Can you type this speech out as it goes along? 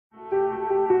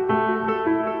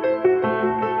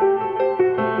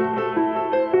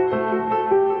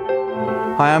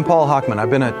Hi, I'm Paul Hochman. I've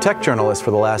been a tech journalist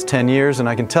for the last 10 years, and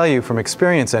I can tell you from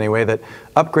experience anyway that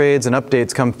upgrades and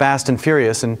updates come fast and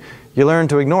furious, and you learn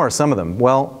to ignore some of them.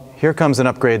 Well, here comes an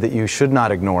upgrade that you should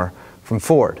not ignore from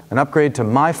Ford, an upgrade to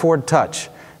MyFord Touch.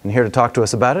 And here to talk to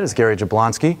us about it is Gary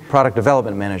Jablonski, Product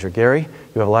Development Manager. Gary,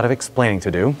 you have a lot of explaining to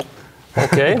do.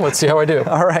 Okay, let's see how I do.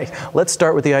 All right, let's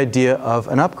start with the idea of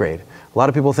an upgrade. A lot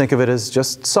of people think of it as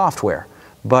just software.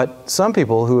 But some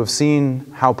people who have seen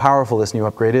how powerful this new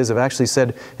upgrade is have actually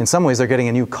said in some ways they're getting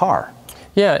a new car.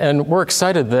 Yeah, and we're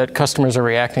excited that customers are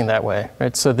reacting that way.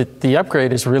 Right? So the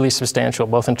upgrade is really substantial,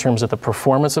 both in terms of the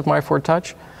performance of MyFord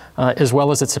Touch, as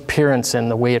well as its appearance and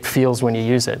the way it feels when you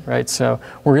use it. Right? So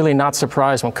we're really not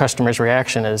surprised when customers'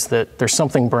 reaction is that there's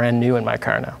something brand new in my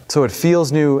car now. So it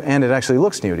feels new and it actually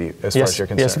looks new to you as far as you're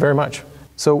concerned? Yes, very much.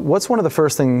 So what's one of the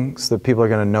first things that people are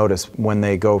going to notice when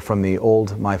they go from the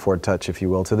old MyFord Touch, if you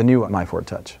will, to the new MyFord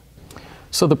Touch?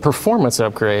 So the performance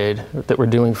upgrade that we're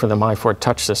doing for the MyFord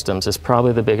Touch systems is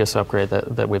probably the biggest upgrade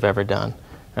that we've ever done.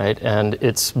 Right? And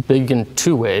it's big in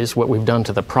two ways, what we've done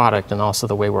to the product and also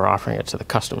the way we're offering it to the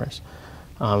customers.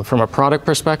 From a product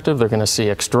perspective, they're going to see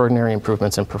extraordinary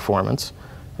improvements in performance,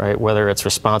 right? Whether it's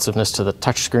responsiveness to the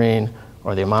touchscreen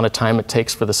or the amount of time it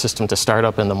takes for the system to start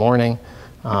up in the morning,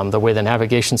 the way the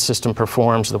navigation system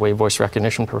performs, the way voice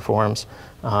recognition performs.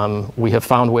 We have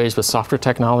found ways with software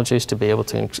technologies to be able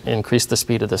to increase the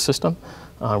speed of the system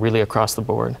really across the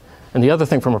board. And the other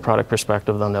thing from a product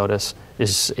perspective they'll notice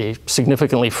is a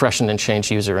significantly freshened and changed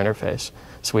user interface.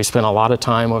 So we spent a lot of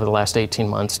time over the last 18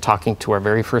 months talking to our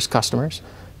very first customers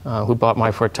who bought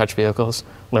MyFord Touch vehicles,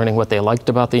 learning what they liked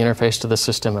about the interface to the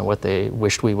system and what they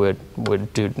wished we would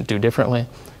do differently.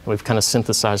 And we've kind of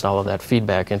synthesized all of that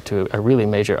feedback into a really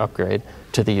major upgrade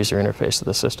to the user interface of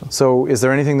the system. So is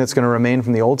there anything that's going to remain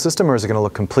from the old system, or is it going to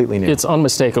look completely new? It's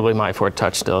unmistakably MyFord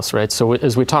Touch still, right? So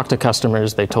as we talked to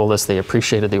customers, they told us they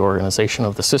appreciated the organization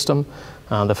of the system,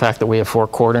 the fact that we have 4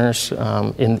 corners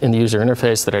in the user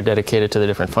interface that are dedicated to the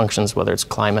different functions, whether it's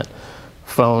climate,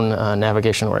 phone,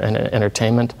 navigation, or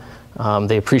entertainment.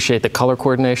 They appreciate the color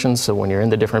coordination, so when you're in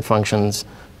the different functions,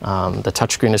 the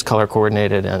touchscreen is color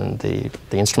coordinated and the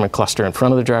instrument cluster in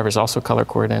front of the driver is also color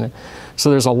coordinated. So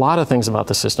there's a lot of things about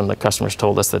the system that customers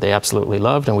told us that they absolutely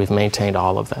loved, and we've maintained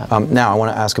all of that. Now I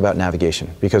want to ask about navigation,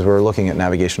 because we're looking at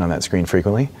navigation on that screen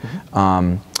frequently.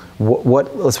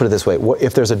 Let's put it this way,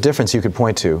 if there's a difference you could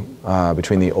point to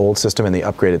between the old system and the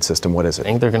upgraded system, what is it? I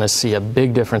think they're going to see a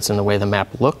big difference in the way the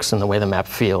map looks and the way the map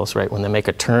feels, right? When they make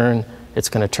a turn, it's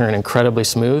going to turn incredibly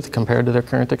smooth compared to their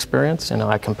current experience.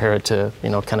 I compare it to,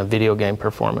 kind of video game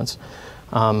performance.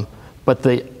 But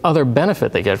the other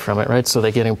benefit they get from it, right? So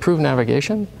they get improved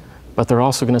navigation, but they're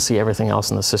also going to see everything else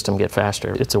in the system get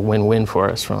faster. It's a win-win for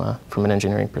us from an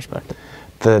engineering perspective.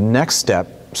 The next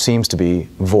step seems to be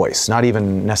voice, not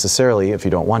even necessarily, if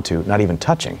you don't want to, not even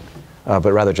touching,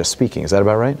 but rather just speaking. Is that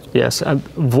about right? Yes.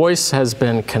 Voice has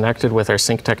been connected with our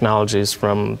sync technologies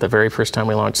from the very first time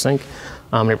we launched sync.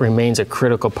 It remains a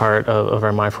critical part of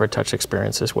our MyFord Touch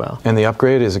experience as well. And the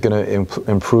upgrade, is it going to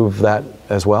improve that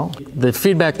as well? The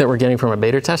feedback that we're getting from our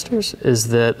beta testers is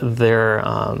that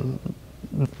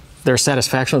their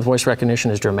satisfaction with voice recognition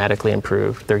is dramatically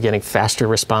improved. They're getting faster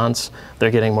response.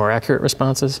 They're getting more accurate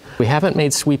responses. We haven't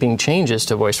made sweeping changes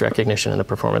to voice recognition in the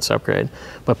performance upgrade,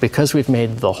 but because we've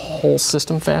made the whole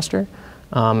system faster,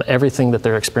 everything that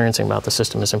they're experiencing about the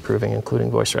system is improving, including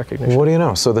voice recognition. What do you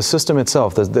know? So the system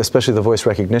itself, especially the voice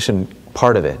recognition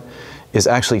part of it, is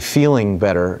actually feeling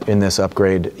better in this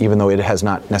upgrade, even though it has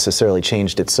not necessarily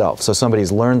changed itself. So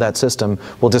somebody's learned that system,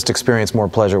 will just experience more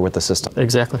pleasure with the system.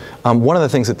 Exactly. One of the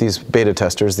things that these beta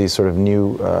testers, these sort of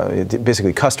new,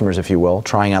 basically customers, if you will,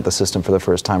 trying out the system for the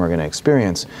first time are going to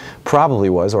experience, probably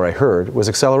was, or I heard, was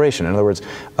acceleration. In other words,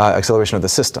 acceleration of the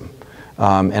system.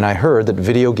 And I heard that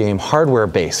video game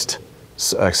hardware-based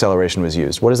acceleration was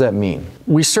used. What does that mean?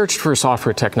 We searched for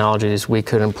software technologies we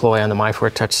could employ on the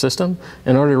MyFord Touch system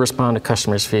in order to respond to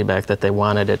customers' feedback that they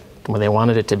wanted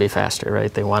it to be faster,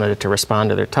 right? They wanted it to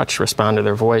respond to their touch, respond to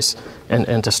their voice,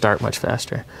 and to start much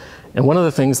faster. And one of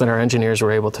the things that our engineers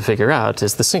were able to figure out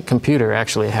is the sync computer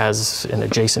actually has an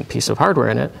adjacent piece of hardware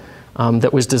in it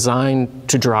that was designed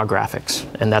to draw graphics,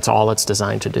 and that's all it's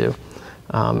designed to do.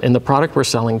 In the product we're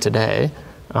selling today,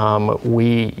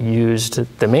 we used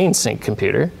the main sync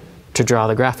computer to draw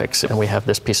the graphics, and we have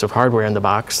this piece of hardware in the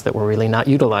box that we're really not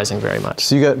utilizing very much.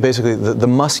 So you got basically the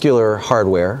muscular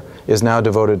hardware is now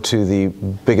devoted to the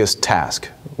biggest task,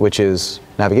 which is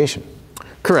navigation.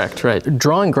 Correct, right.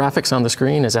 Drawing graphics on the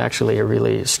screen is actually a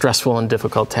really stressful and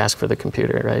difficult task for the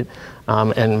computer, right?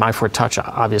 And MyFord Touch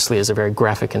obviously is a very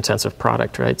graphic-intensive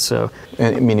product, right? So,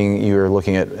 and meaning you're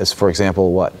looking at, as for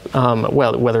example, what?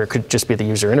 Well, whether it could just be the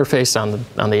user interface on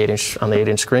the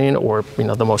 8-inch screen, or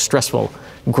the most stressful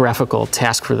graphical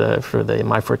task for the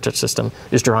MyFord Touch system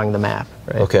is drawing the map,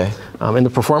 right? Okay. In the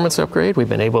performance upgrade, we've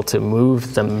been able to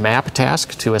move the map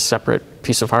task to a separate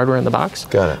piece of hardware in the box.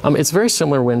 Got it. It's very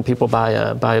similar when people buy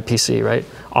a PC, right?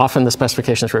 Often the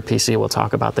specifications for a PC will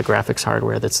talk about the graphics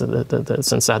hardware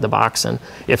that's inside the box, and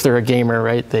if they're a gamer,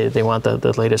 right, they want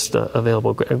the latest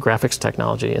available graphics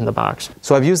technology in the box.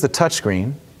 So I've used the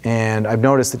touchscreen, and I've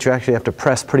noticed that you actually have to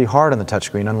press pretty hard on the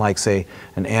touchscreen, unlike, say,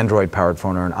 an Android-powered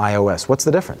phone or an iOS. What's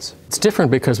the difference? It's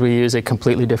different because we use a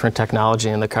completely different technology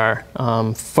in the car.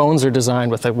 Phones are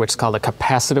designed with what's called a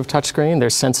capacitive touchscreen.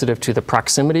 They're sensitive to the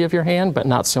proximity of your hand, but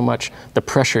not so much the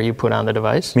pressure you put on the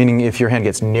device. Meaning if your hand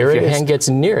gets near it? If your hand gets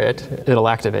near it, it'll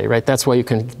activate, right? That's why you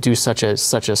can do such a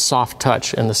soft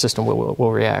touch, and the system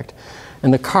will react. In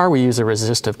the car, we use a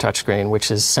resistive touchscreen, which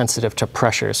is sensitive to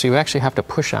pressure. So you actually have to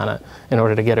push on it in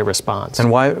order to get a response. And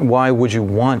why would you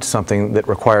want something that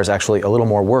requires actually a little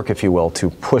more work, if you will, to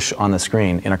push on the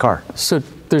screen in a car? So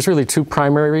there's really two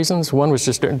primary reasons. One was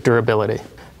just durability.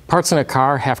 Parts in a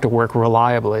car have to work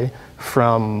reliably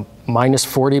from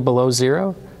 -40 below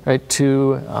zero, right,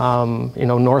 to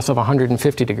north of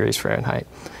 150 degrees Fahrenheit.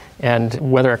 And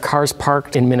whether a car's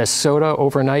parked in Minnesota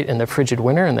overnight in the frigid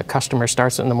winter and the customer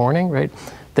starts it in the morning, right,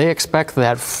 they expect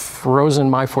that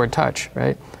frozen MyFord Touch,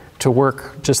 right, to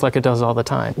work just like it does all the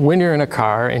time. When you're in a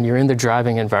car and you're in the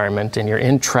driving environment and you're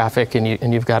in traffic and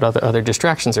you've got other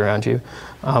distractions around you,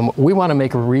 we want to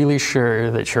make really sure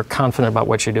that you're confident about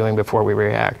what you're doing before we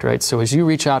react, right? So as you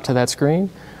reach out to that screen,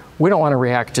 we don't want to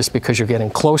react just because you're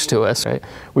getting close to us, right?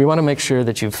 We want to make sure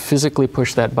that you physically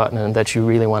push that button and that you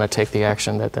really want to take the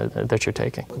action that you're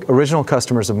taking. Original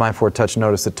customers of MyFord Touch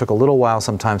noticed it took a little while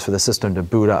sometimes for the system to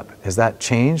boot up. Has that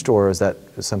changed, or is that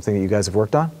something that you guys have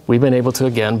worked on? We've been able to,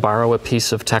 again, borrow a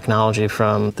piece of technology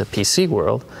from the PC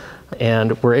world,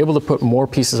 and we're able to put more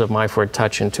pieces of MyFord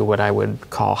Touch into what I would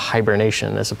call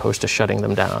hibernation as opposed to shutting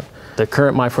them down. The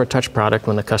current MyFord Touch product,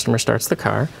 when the customer starts the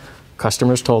car,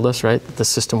 customers told us, right, that the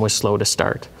system was slow to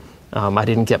start. I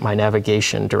didn't get my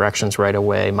navigation directions right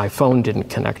away. My phone didn't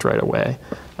connect right away.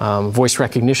 Voice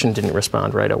recognition didn't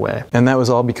respond right away. And that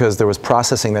was all because there was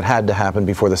processing that had to happen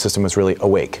before the system was really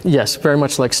awake? Yes, very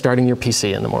much like starting your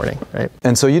PC in the morning, right?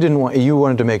 And so you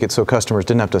wanted to make it so customers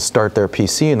didn't have to start their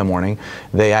PC in the morning.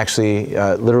 They actually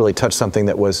literally touched something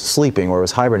that was sleeping or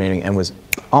was hibernating and was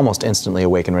almost instantly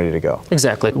awake and ready to go.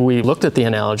 Exactly. We looked at the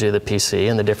analogy of the PC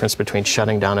and the difference between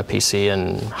shutting down a PC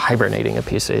and hibernating a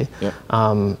PC. Yep.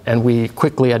 And we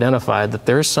quickly identified that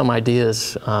there's some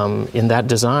ideas in that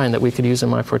design that we could use in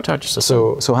MyFord Touch.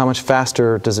 So how much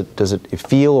faster does it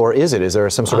feel, or is it? Is there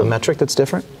some sort of metric that's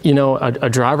different? You know, a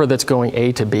driver that's going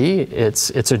A to B,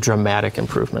 it's a dramatic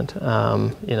improvement.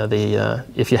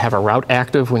 If you have a route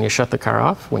active when you shut the car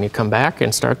off, when you come back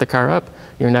and start the car up,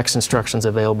 your next instruction's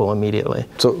available immediately.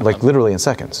 So like literally in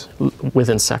seconds?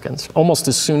 Within seconds. Almost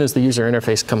as soon as the user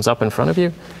interface comes up in front of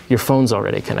you, your phone's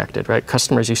already connected, right?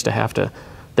 Customers used to have to,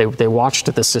 they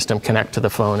watched the system connect to the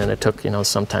phone, and it took,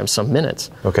 sometimes some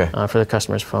minutes for the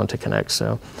customer's phone to connect.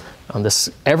 So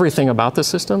everything about the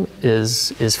system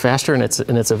is faster, and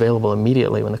it's available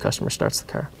immediately when the customer starts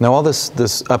the car. Now all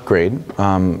this upgrade,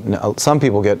 some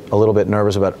people get a little bit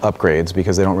nervous about upgrades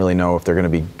because they don't really know if they're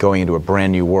going to be going into a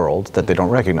brand new world that they don't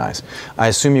recognize. I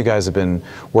assume you guys have been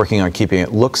working on keeping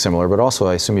it look similar, but also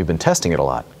I assume you've been testing it a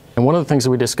lot. And one of the things that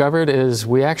we discovered is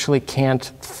we actually can't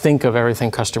think of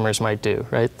everything customers might do,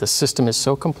 right? The system is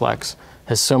so complex,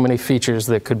 has so many features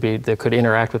that could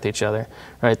interact with each other,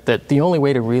 right? That the only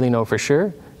way to really know for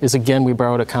sure is, again, we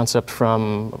borrowed a concept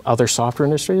from other software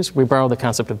industries. We borrowed the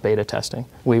concept of beta testing.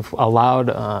 We've allowed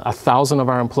 1,000 of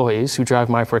our employees who drive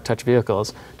MyFord Touch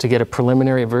vehicles to get a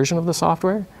preliminary version of the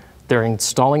software. They're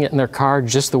installing it in their car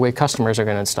just the way customers are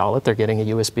going to install it. They're getting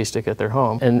a USB stick at their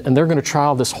home. And they're going to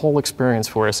trial this whole experience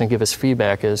for us and give us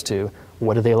feedback as to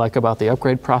what do they like about the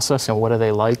upgrade process and what do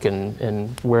they like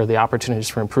and where are the opportunities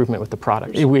for improvement with the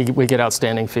product. We get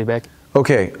outstanding feedback.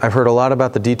 Okay, I've heard a lot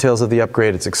about the details of the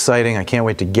upgrade. It's exciting. I can't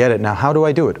wait to get it. Now, how do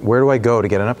I do it? Where do I go to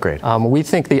get an upgrade? We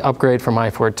think the upgrade for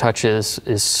MyFord Touch is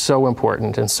so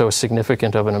important and so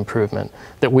significant of an improvement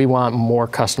that we want more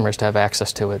customers to have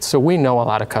access to it. So we know a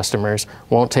lot of customers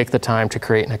won't take the time to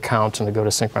create an account and to go to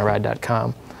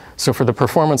syncmyride.com. So for the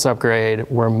performance upgrade,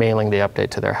 we're mailing the update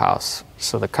to their house.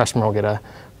 So the customer will get a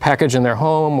package in their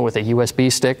home with a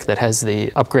USB stick that has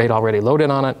the upgrade already loaded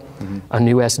on it, a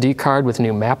new SD card with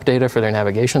new map data for their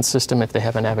navigation system if they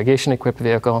have a navigation-equipped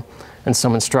vehicle, and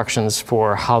some instructions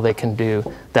for how they can do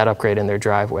that upgrade in their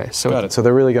driveway. So got it. So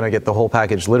they're really going to get the whole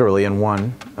package literally in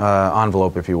one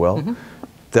envelope, if you will.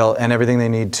 And everything they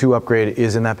need to upgrade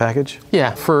is in that package?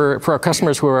 Yeah, for our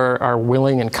customers who are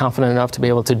willing and confident enough to be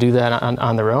able to do that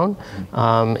on their own,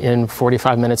 in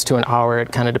 45 minutes to an hour,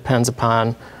 it kind of depends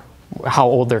upon how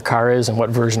old their car is and what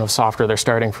version of software they're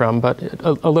starting from, but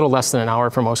a little less than an hour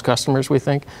for most customers, we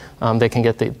think. They can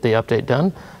get the update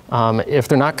done. If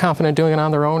they're not confident doing it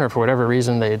on their own, or for whatever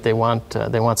reason they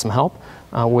want some help,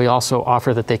 we also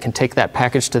offer that they can take that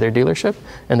package to their dealership,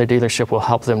 and their dealership will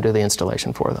help them do the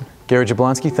installation for them. Gary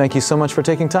Jablonski, thank you so much for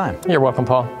taking time. You're welcome,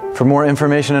 Paul. For more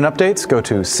information and updates, go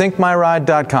to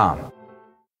syncmyride.com.